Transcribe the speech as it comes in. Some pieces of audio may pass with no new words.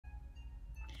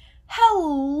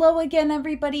Hello again,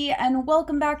 everybody, and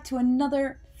welcome back to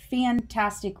another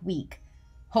fantastic week.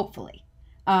 Hopefully,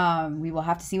 we will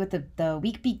have to see what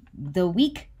the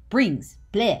week brings.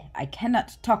 Bleh, I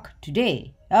cannot talk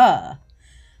today.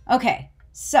 Okay,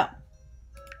 so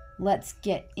let's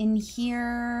get in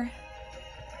here.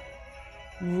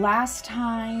 Last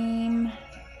time,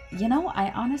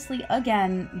 I honestly,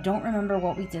 again, don't remember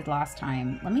what we did last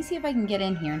time. Let me see if I can get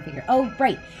in here and figure. Oh,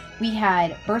 right, we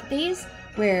had birthdays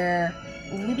where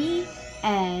Libby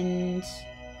and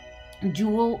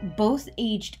Jewel both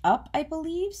aged up, I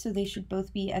believe, so they should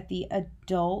both be at the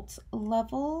adult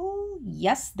level.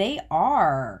 Yes, they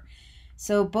are.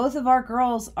 So both of our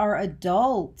girls are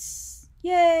adults.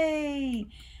 Yay!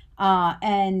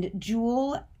 And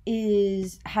Jewel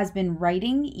has been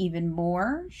writing even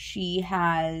more. She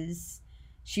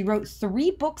wrote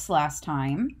 3 books last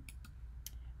time.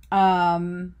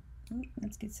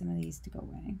 Let's get some of these to go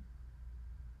away.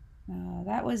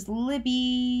 That was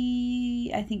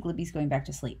Libby. I think Libby's going back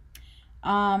to sleep.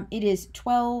 It is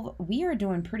 12. We are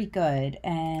doing pretty good.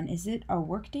 And is it a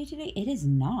work day today? It is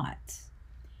not.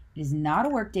 It is not a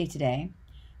work day today.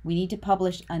 We need to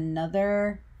publish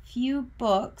another few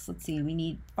books. Let's see. We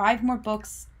need 5 more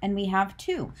books, and we have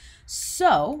 2.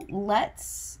 So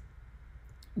let's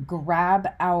grab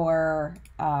our...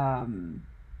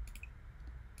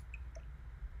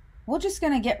 we're just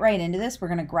going to get right into this. We're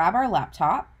going to grab our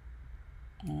laptop.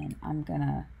 And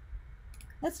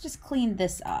let's just clean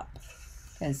this up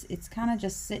because it's kind of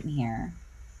just sitting here.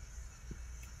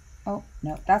 Oh,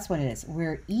 no, that's what it is.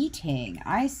 We're eating.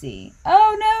 I see.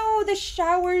 Oh, no, the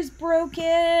shower's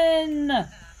broken.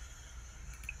 That's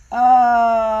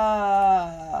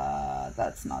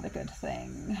not a good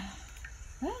thing.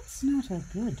 That's not a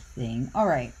good thing. All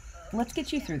right, let's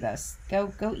get you through this.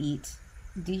 Go eat.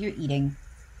 Do your eating.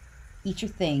 Eat your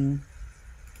thing.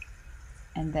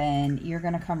 And then you're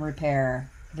going to come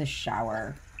repair the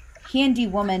shower. Handy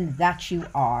woman that you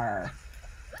are.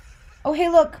 Oh, hey,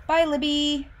 look. Bye,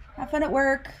 Libby. Have fun at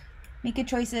work. Make good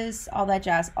choices. All that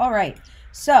jazz. All right.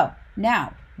 So,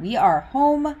 now we are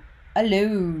home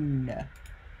alone.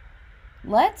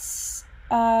 Let's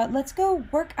go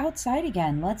work outside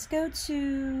again. Let's go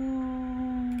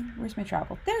to... Where's my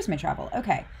travel? There's my travel.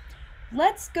 Okay.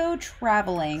 Let's go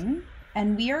traveling.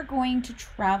 And we are going to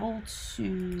travel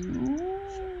to...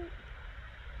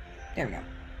 There we go.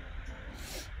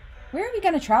 Where are we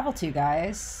going to travel to,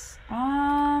 guys?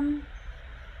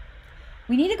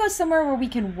 We need to go somewhere where we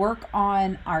can work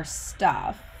on our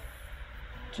stuff.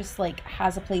 Just like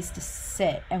has a place to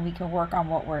sit and we can work on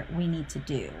what we need to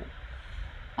do.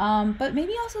 But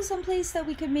maybe also someplace that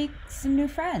we could make some new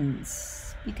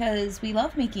friends. Because we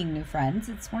love making new friends.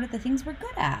 It's one of the things we're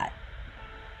good at.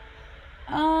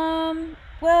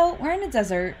 Well, we're in a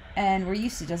desert, and we're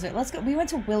used to desert. Let's go. We went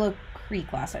to Willow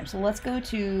Creek last time, so let's go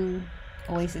to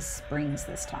Oasis Springs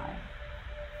this time.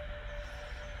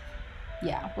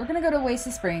 Yeah, we're gonna go to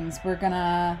Oasis Springs. We're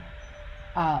gonna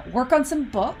work on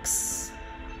some books.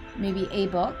 Maybe a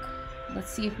book. Let's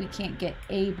see if we can't get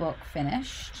a book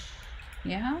finished.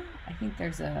 Yeah, I think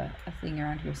there's a thing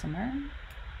around here somewhere.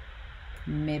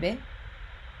 Maybe.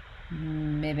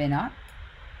 Maybe not.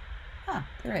 Ah,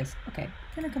 there is. Okay,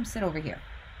 we're gonna come sit over here.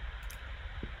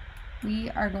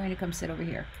 We are going to come sit over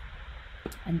here.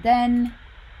 And then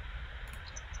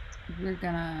we're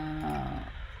gonna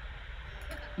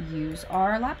use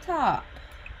our laptop.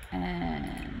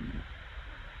 And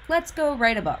let's go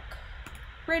write a book.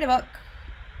 Write a book.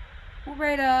 We'll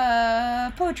write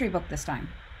a poetry book this time.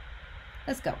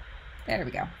 Let's go. There we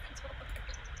go.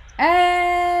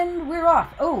 And we're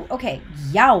off. Oh, okay.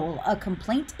 Yowl, a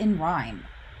complaint in rhyme.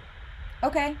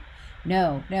 Okay.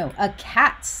 No. A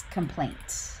cat's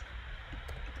complaint.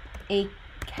 A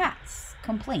cat's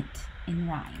complaint in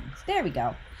rhyme. There we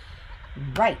go.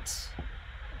 Right.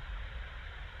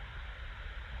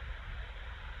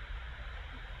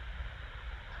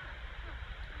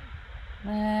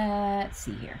 Let's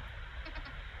see here.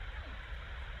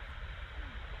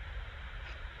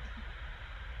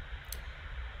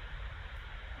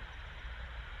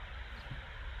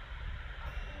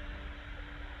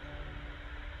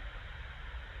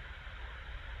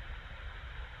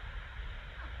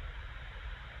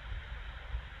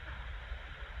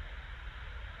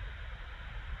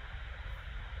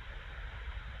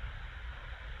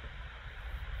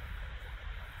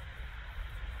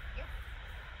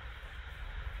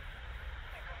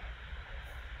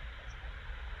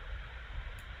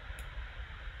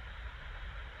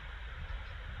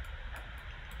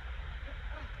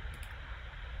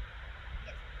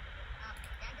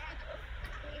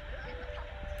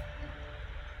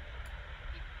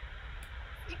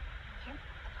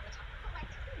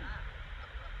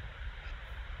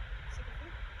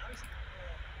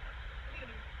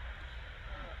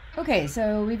 Okay,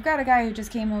 so we've got a guy who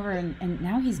just came over and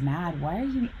now he's mad. Why are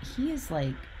you... He is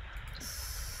like...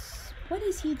 What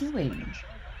is he doing?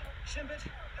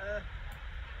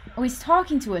 Oh, he's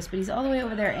talking to us, but he's all the way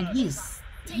over there and he's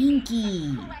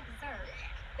stinky.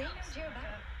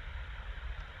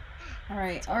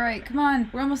 Alright, come on.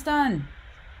 We're almost done.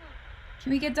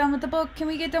 Can we get done with the book? Can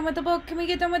we get done with the book? Can we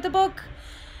get done with the book?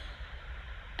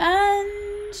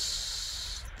 And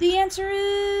the answer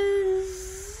is...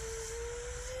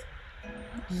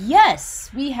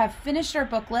 Yes! We have finished our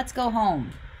book. Let's go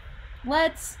home.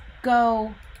 Let's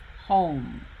go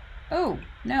home. Oh,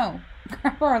 no.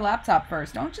 Grab our laptop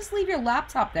first. Don't just leave your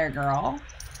laptop there, girl.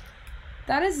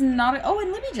 That is not... Oh,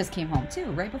 and Libby just came home, too,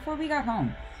 right before we got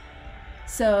home.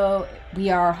 So, we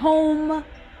are home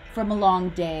from a long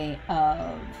day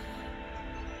of...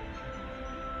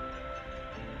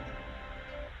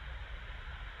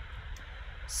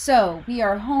 So, we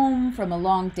are home from a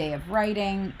long day of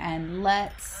writing, and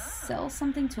let's sell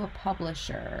something to a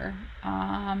publisher.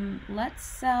 Let's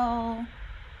sell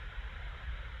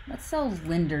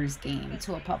Linder's game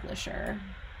to a publisher.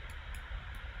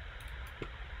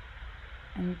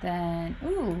 And then,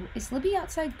 ooh, is Libby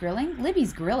outside grilling?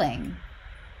 Libby's grilling.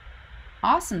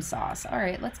 Awesome sauce. All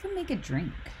right, let's go make a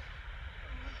drink.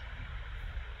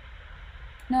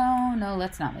 No,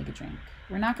 let's not make a drink.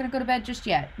 We're not going to go to bed just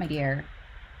yet, my dear.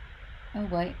 Oh,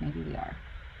 wait, maybe we are.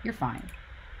 You're fine.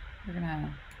 We're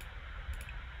gonna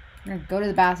go to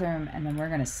the bathroom and then we're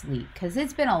gonna sleep because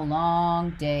it's been a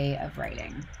long day of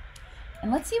writing. And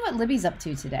let's see what Libby's up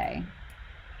to today.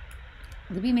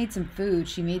 Libby made some food.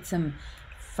 She made some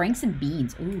Franks and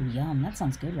beans. Ooh, yum. That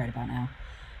sounds good right about now.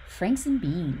 Franks and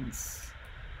beans.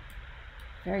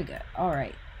 Very good. All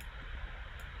right.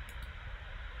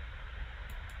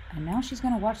 And now she's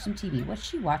gonna watch some TV. What's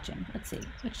she watching? Let's see.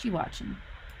 What's she watching?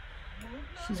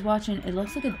 She's watching, it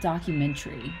looks like a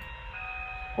documentary.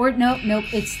 Or, nope,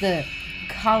 it's the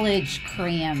college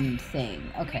cram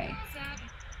thing. Okay.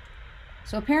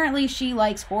 So apparently she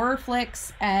likes horror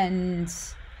flicks and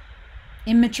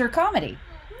immature comedy.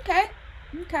 Okay.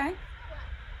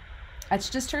 That's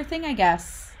just her thing, I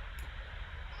guess.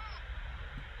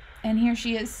 And here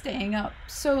she is staying up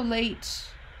so late.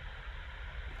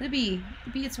 Libby,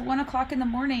 it's 1 o'clock in the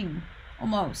morning.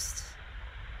 Almost.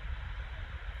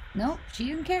 Nope, she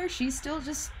didn't care. She's still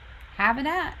just having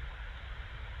at.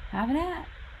 Come on.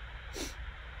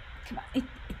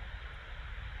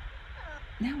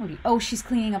 Now what do you... Oh, she's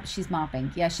cleaning up. She's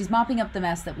mopping. Yeah, she's mopping up the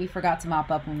mess that we forgot to mop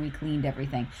up when we cleaned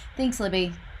everything. Thanks,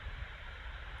 Libby.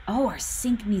 Oh, our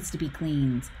sink needs to be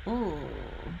cleaned. Oh.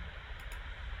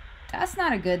 That's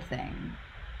not a good thing.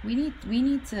 We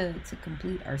need to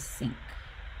complete our sink.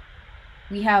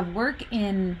 We have work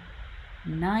in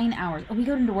 9 hours. Oh, we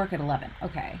go into work at 11.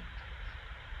 Okay.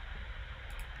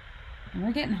 And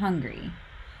we're getting hungry.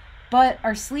 But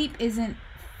our sleep isn't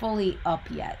fully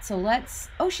up yet. So let's...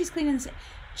 Oh, she's cleaning this.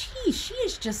 Geez, she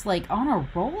is just like on a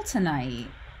roll tonight.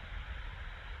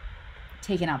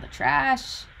 Taking out the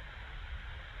trash.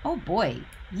 Oh boy.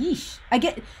 Yeesh. I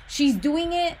get... She's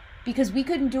doing it because we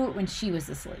couldn't do it when she was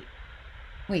asleep.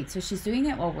 Wait, so she's doing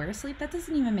it while we're asleep? That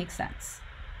doesn't even make sense.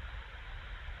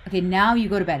 Okay, now you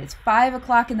go to bed. It's 5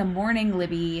 o'clock in the morning,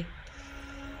 Libby.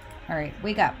 All right,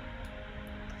 wake up.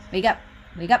 Wake up.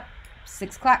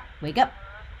 6 o'clock. Wake up.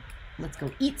 Let's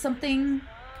go eat something.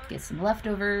 Get some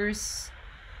leftovers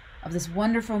of this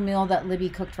wonderful meal that Libby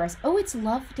cooked for us. Oh, it's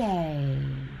Love Day.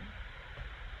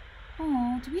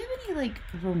 Oh, do we have any, like,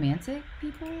 romantic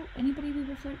people? Anybody we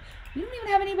were flirting? We don't even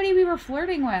have anybody we were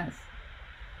flirting with.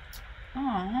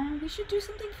 Aw, we should do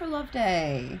something for Love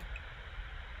Day.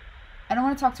 I don't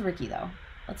want to talk to Ricky, though.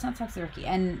 Let's not talk to Ricky.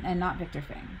 And not Victor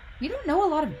Fing. We don't know a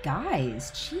lot of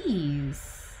guys.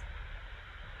 Jeez.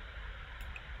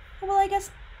 Well, I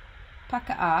guess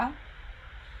Paka'a.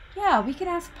 Yeah, we could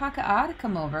ask Paka'a to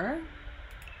come over.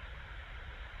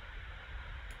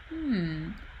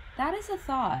 That is a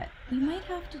thought. We might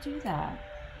have to do that.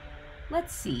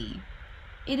 Let's see.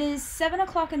 It is 7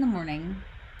 o'clock in the morning.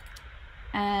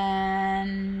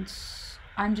 And...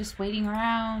 I'm just waiting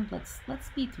around. Let's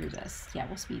speed through this. Yeah,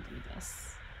 we'll speed through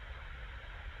this.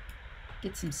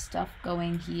 Get some stuff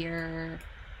going here.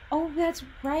 Oh, that's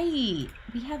right.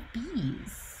 We have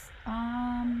bees.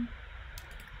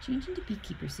 Change into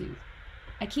beekeeper suit.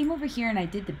 I came over here and I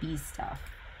did the bee stuff.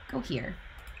 Go here.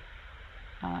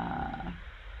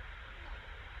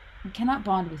 We cannot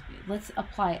bond with bees. Let's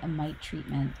apply a mite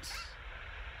treatment.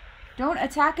 Don't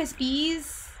attack us,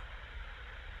 bees.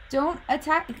 Don't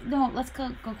attack. No, let's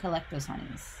go collect those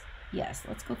honeys. Yes,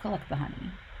 let's go collect the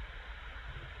honey.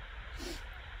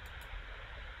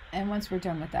 And once we're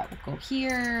done with that, we'll go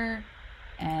here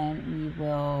And we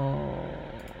will...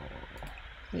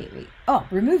 Wait. Oh,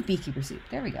 remove beekeeper soup.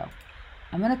 There we go.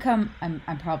 I'm gonna come...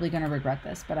 I'm probably gonna regret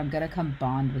this, but I'm gonna come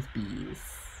bond with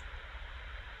bees.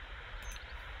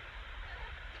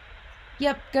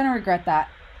 Yep, gonna regret that.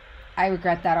 I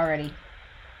regret that already.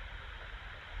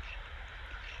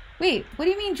 Wait, what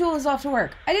do you mean Jewel is off to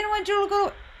work? I didn't want Jewel to go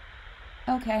to...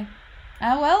 Okay.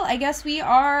 Well, I guess we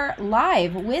are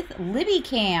live with Libby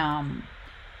Cam.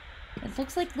 It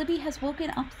looks like Libby has woken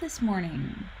up this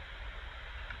morning.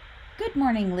 Good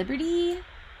morning, Liberty.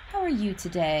 How are you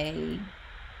today?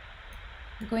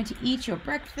 You're going to eat your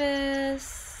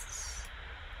breakfast.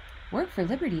 Work for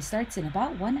Liberty starts in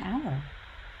about 1 hour.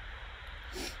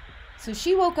 So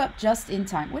she woke up just in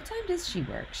time. What time does she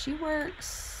work? She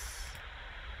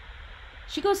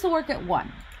goes to work at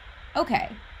 1. Okay,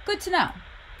 good to know.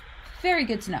 Very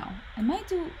good to know. I might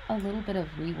do a little bit of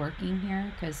reworking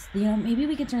here because, you know, maybe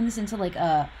we could turn this into like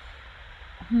a,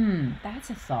 that's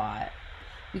a thought.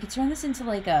 We could turn this into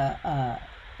like a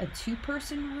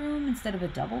 2-person room instead of a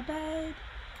double bed.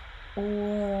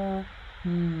 Or,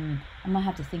 I'm gonna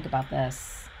have to think about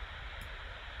this.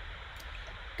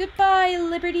 Goodbye,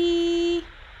 Liberty.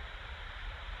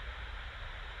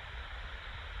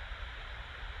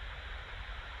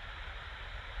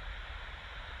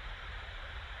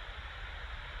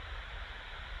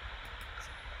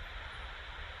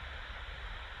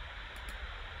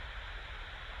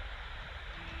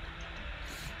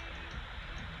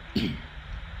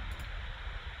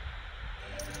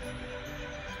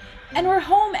 And we're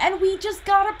home, and we just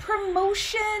got a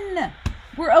promotion.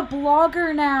 We're a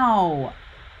blogger now.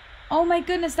 Oh my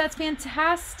goodness, that's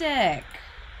fantastic.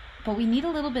 But we need a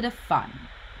little bit of fun.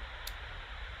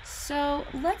 So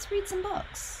let's read some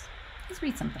books. Let's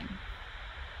read something.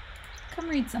 Come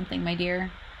read something, my dear.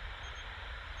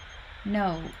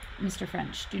 No, Mr.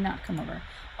 French, do not come over.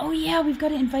 Oh yeah, we've got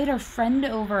to invite our friend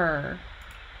over.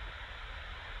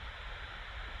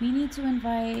 We need to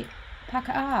invite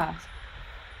Paka'a.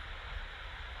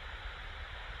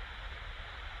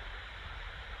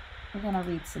 We're gonna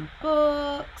read some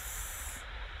books.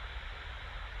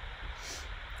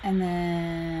 And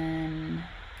then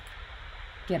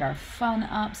get our fun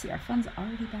up. See, our fun's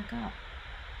already back up.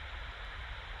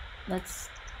 Let's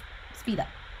speed up.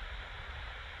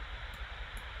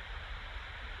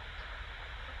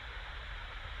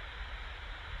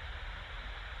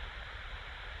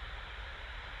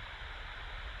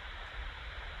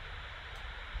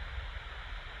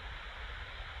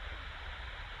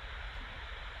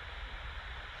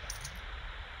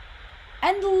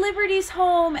 And Liberty's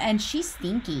home, and she's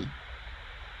stinky.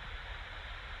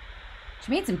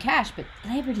 She made some cash, but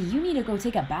Liberty, you need to go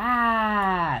take a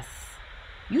bath.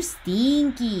 You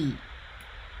stinky.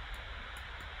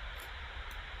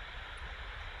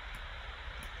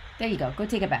 There you go. Go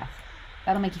take a bath.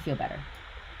 That'll make you feel better.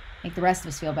 Make the rest of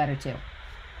us feel better, too.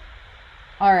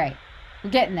 All right. We're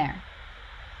getting there.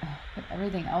 Oh, but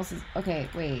everything else is... Okay,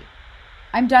 wait.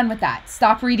 I'm done with that.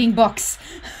 Stop reading books.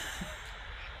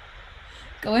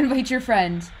 Go invite your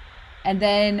friend, and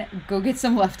then go get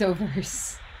some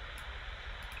leftovers.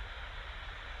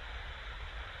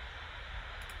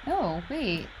 Oh,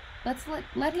 wait. Let's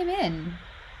let him in.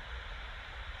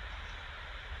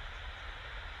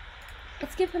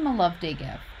 Let's give him a love day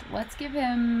gift. Let's give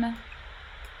him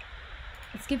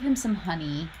some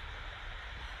honey.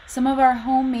 Some of our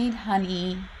homemade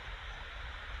honey.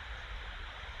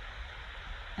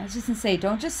 I was just gonna say,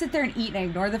 don't just sit there and eat and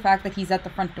ignore the fact that he's at the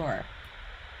front door.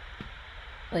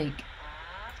 Like,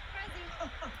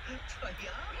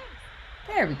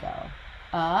 there we go.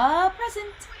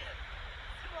 Present.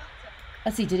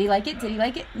 Let's see, did he like it? Did he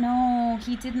like it? No,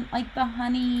 he didn't like the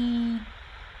honey.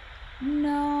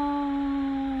 No.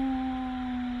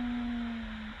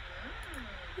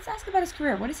 Let's ask about his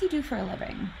career. What does he do for a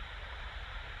living?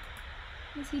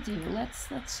 What does he do? Let's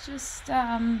just,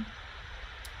 I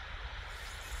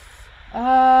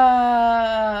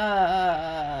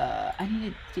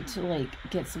need to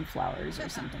get some flowers or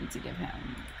something to give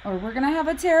him. Or we're gonna have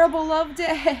a terrible love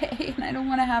day. And I don't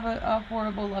want to have a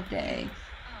horrible love day.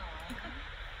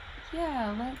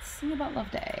 Yeah, let's sing about love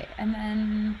day. And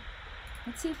then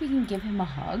let's see if we can give him a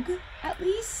hug, at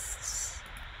least.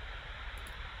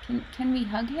 Can we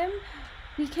hug him?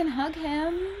 We can hug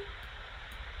him.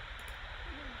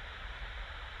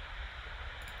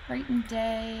 Brighten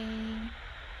day.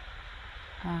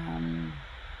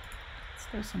 Let's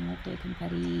throw some love day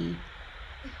confetti.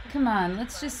 Come on,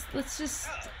 let's just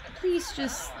please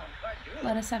just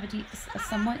let us have a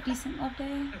somewhat decent love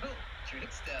day.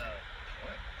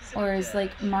 Or is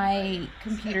like my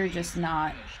computer just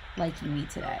not liking me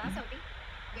today?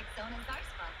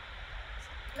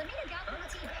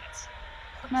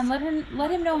 Come on,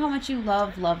 let him know how much you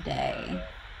love Love Day.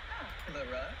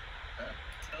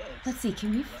 Let's see,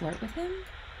 can we flirt with him?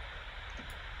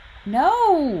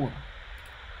 No!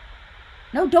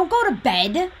 No, don't go to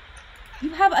bed! You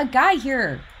have a guy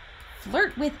here.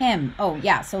 Flirt with him. Oh,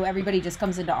 yeah, so everybody just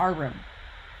comes into our room.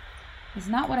 It's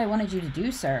not what I wanted you to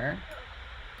do, sir.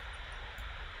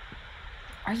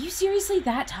 Are you seriously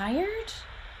that tired?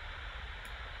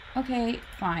 Okay,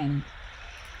 fine.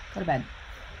 Go to bed.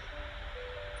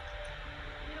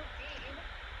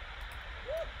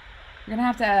 We're gonna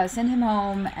have to send him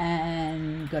home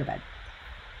and go to bed.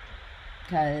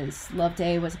 Because Love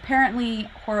Day was apparently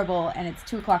horrible and it's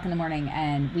 2 o'clock in the morning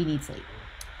and we need sleep.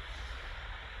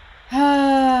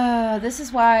 This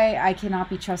is why I cannot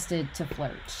be trusted to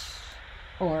flirt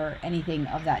or anything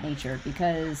of that nature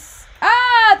because...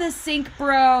 Ah! The sink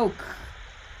broke!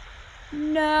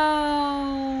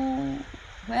 No!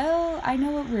 Well, I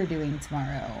know what we're doing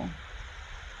tomorrow.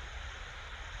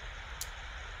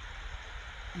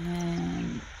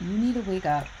 And you need to wake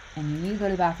up and you need to go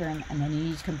to the bathroom and then you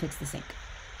need to come fix the sink.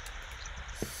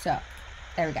 So,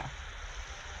 there we go.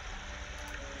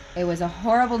 It was a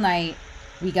horrible night.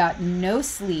 We got no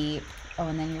sleep. Oh,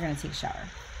 and then you're going to take a shower.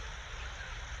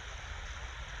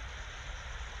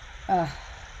 Ugh.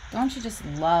 Don't you just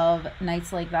love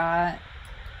nights like that?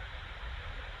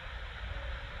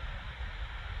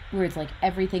 Where it's like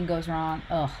everything goes wrong.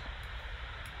 Ugh.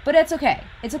 But it's okay.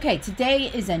 It's okay.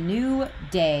 Today is a new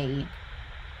day.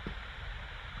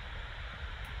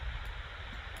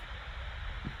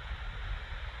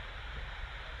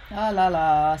 La la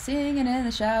la. Singing in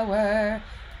the shower.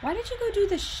 Why did you go do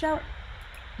the shower?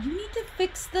 You need to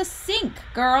fix the sink,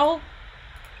 girl.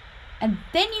 And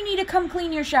then you need to come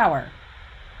clean your shower.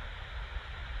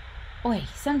 Oi,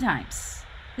 sometimes.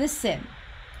 This sim.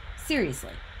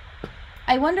 Seriously.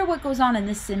 I wonder what goes on in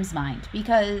this sim's mind.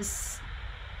 Because...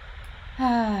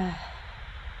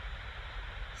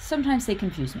 sometimes they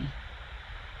confuse me.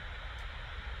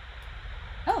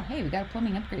 Oh, hey, we got a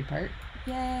plumbing upgrade part.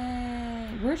 Yay.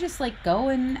 We're just like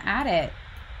going at it.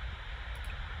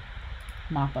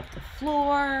 Mop up the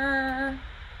floor.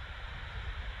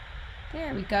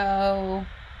 There we go.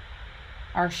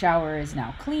 Our shower is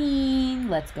now clean.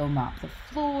 Let's go mop the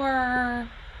floor.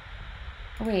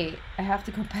 Oh, wait, I have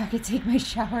to go back and take my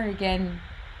shower again.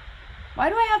 Why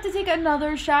do I have to take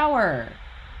another shower?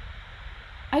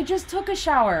 I just took a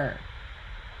shower.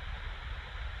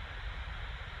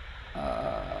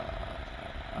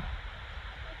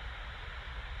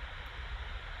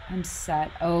 I'm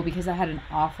set. Oh, because I had an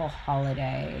awful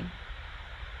holiday.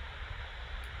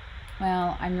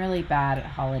 Well, I'm really bad at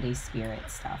holiday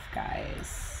spirit stuff,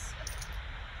 guys.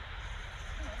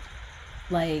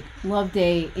 Like, Love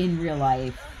Day in real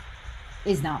life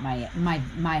is not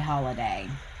my holiday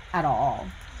at all.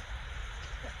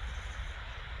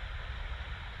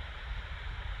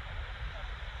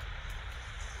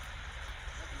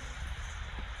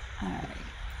 Alright.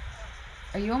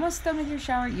 Are you almost done with your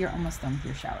shower? You're almost done with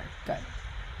your shower. Good.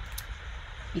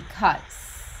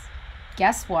 Because,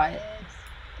 guess what?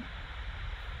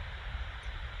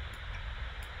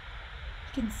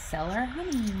 We can sell our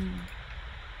honey.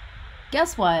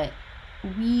 Guess what?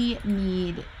 We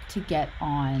need to get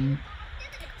on.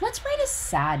 Let's write a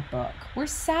sad book. We're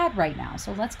sad right now,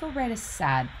 so let's go write a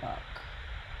sad book.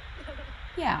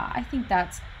 Yeah, I think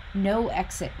that's no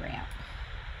exit ramp.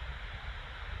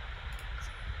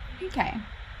 Okay.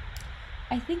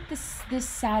 I think this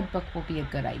sad book will be a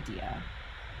good idea.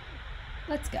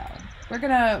 Let's go. We're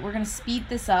gonna speed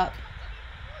this up.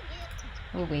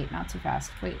 Oh wait, not too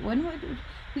fast. Wait, when would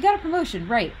we got a promotion,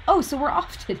 right? Oh, so we're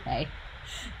off today.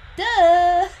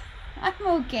 Duh! I'm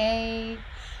okay.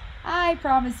 I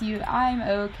promise you, I'm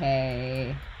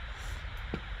okay.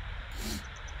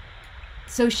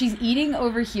 So she's eating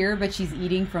over here, but she's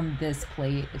eating from this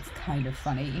plate. It's kind of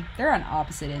funny. They're on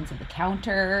opposite ends of the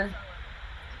counter.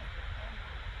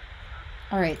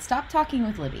 Alright, stop talking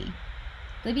with Libby.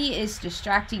 Libby is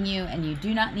distracting you, and you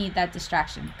do not need that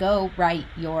distraction. Go write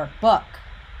your book.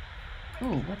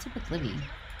 Ooh, what's up with Libby?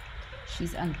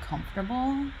 She's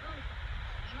uncomfortable?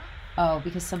 Oh,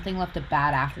 because something left a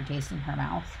bad aftertaste in her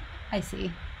mouth. I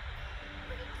see.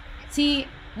 See,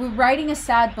 we're writing a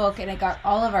sad book, and it got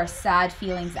all of our sad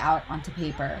feelings out onto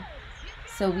paper.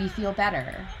 So we feel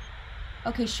better.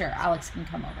 Okay, sure, Alex can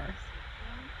come over.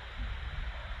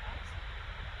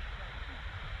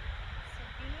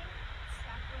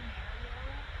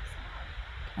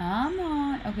 Come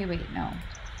on. Okay, wait, no.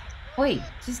 Wait,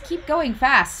 just keep going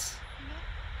fast.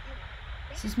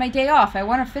 This is my day off. I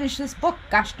want to finish this book.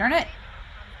 Gosh darn it.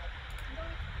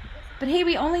 But hey,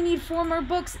 we only need 4 more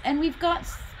books, and we've got...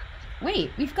 Wait,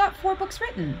 we've got 4 books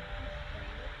written.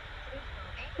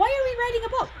 Why are we writing a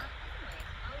book?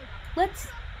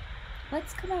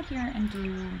 Let's come out here and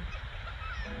do...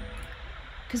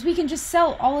 Because we can just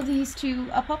sell all of these to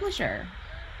a publisher.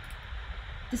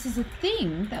 This is a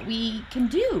thing that we can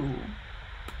do.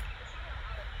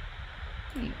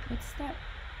 Wait, what's that?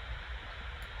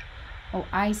 Oh,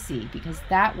 I see, because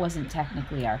that wasn't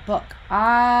technically our book.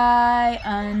 I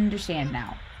understand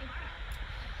now.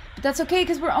 But that's okay,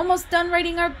 because we're almost done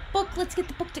writing our book. Let's get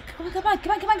the book to... Come on, come on,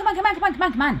 come on, come on, come on, come on, come on, come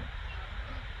on, come on.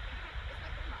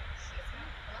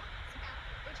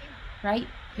 Write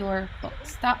your book.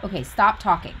 Stop. Okay, stop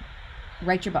talking.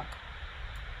 Write your book.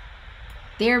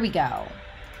 There we go.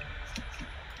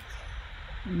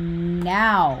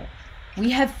 Now,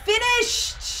 we have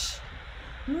finished!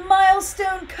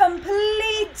 Milestone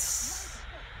complete!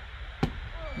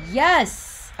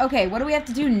 Yes! Okay, what do we have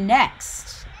to do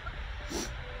next?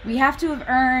 We have to have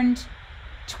earned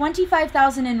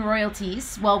 25,000 in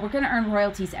royalties. Well, we're going to earn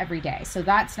royalties every day, so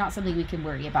that's not something we can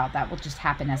worry about. That will just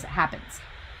happen as it happens.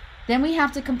 Then we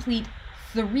have to complete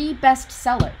 3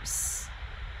 bestsellers.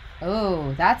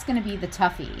 Oh, that's going to be the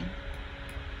toughie.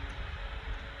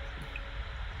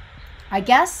 I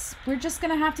guess we're just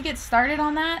going to have to get started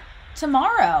on that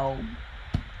tomorrow.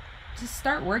 Just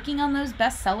start working on those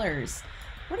bestsellers.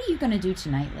 What are you going to do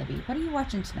tonight, Libby? What are you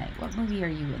watching tonight? What movie are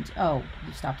you into? Oh,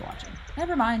 you stopped watching.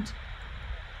 Never mind.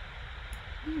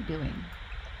 What are you doing?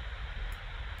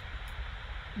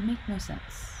 You make no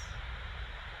sense.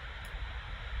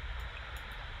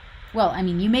 Well, I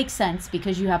mean, you make sense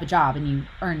because you have a job and you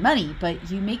earn money, but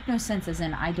you make no sense as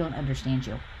in I don't understand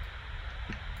you.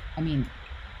 I mean,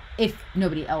 if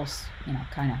nobody else, you know,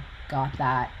 kind of got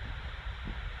that.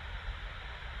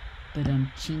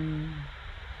 Ba-dum-ching.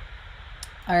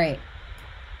 All right.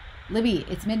 Libby,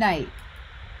 it's midnight.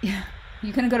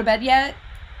 You gonna go to bed yet?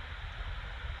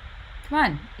 Come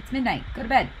on, it's midnight. Go to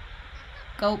bed.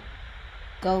 Go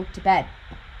to bed.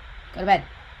 Go to bed.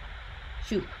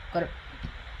 Shoot, go to...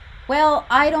 Well,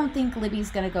 I don't think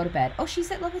Libby's going to go to bed. Oh,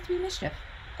 she's at level 3 mischief.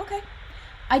 Okay.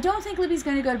 I don't think Libby's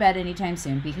going to go to bed anytime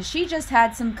soon because she just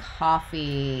had some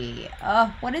coffee.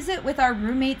 What is it with our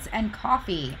roommates and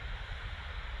coffee?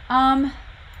 But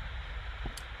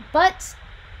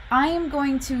I am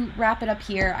going to wrap it up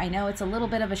here. I know it's a little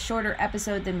bit of a shorter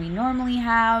episode than we normally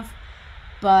have,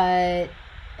 but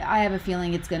I have a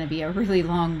feeling it's going to be a really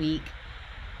long week.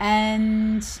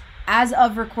 And... as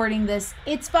of recording this,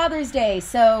 it's Father's Day,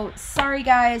 so sorry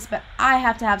guys, but I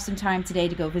have to have some time today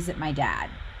to go visit my dad.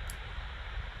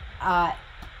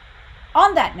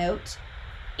 On that note,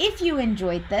 if you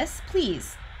enjoyed this,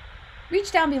 please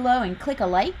reach down below and click a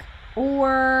like,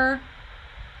 or,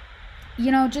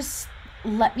 you know, just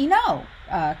let me know.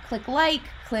 Click like,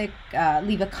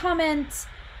 leave a comment,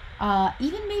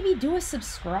 even maybe do a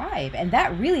subscribe, and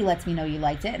that really lets me know you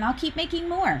liked it, and I'll keep making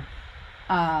more.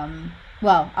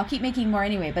 Well, I'll keep making more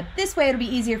anyway, but this way it'll be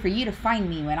easier for you to find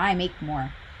me when I make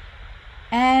more.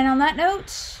 And on that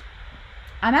note,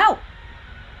 I'm out.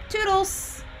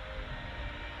 Toodles!